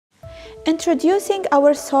Introducing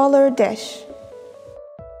our solar dish.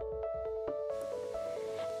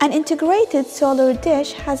 An integrated solar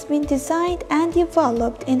dish has been designed and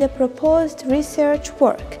developed in the proposed research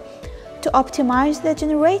work. To optimize the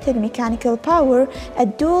generated mechanical power, a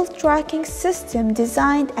dual tracking system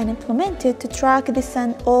designed and implemented to track the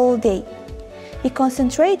sun all day. The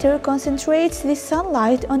concentrator concentrates the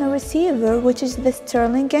sunlight on a receiver, which is the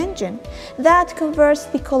Stirling engine, that converts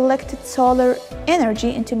the collected solar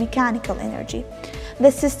energy into mechanical energy.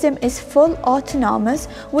 The system is full autonomous,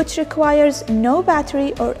 which requires no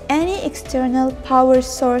battery or any external power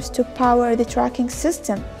source to power the tracking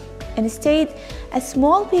system. Instead,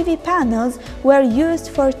 small PV panels were used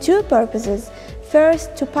for two purposes.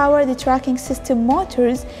 First, to power the tracking system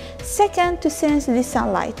motors. Second, to sense the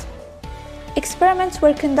sunlight. Experiments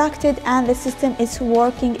were conducted and the system is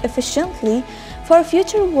working efficiently. For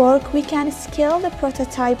future work, we can scale the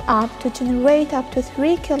prototype up to generate up to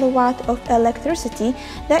 3 kilowatts of electricity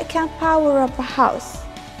that can power up a house.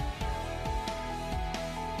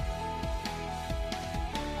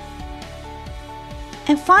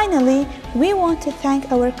 And finally, we want to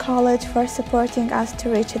thank our college for supporting us to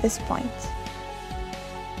reach this point.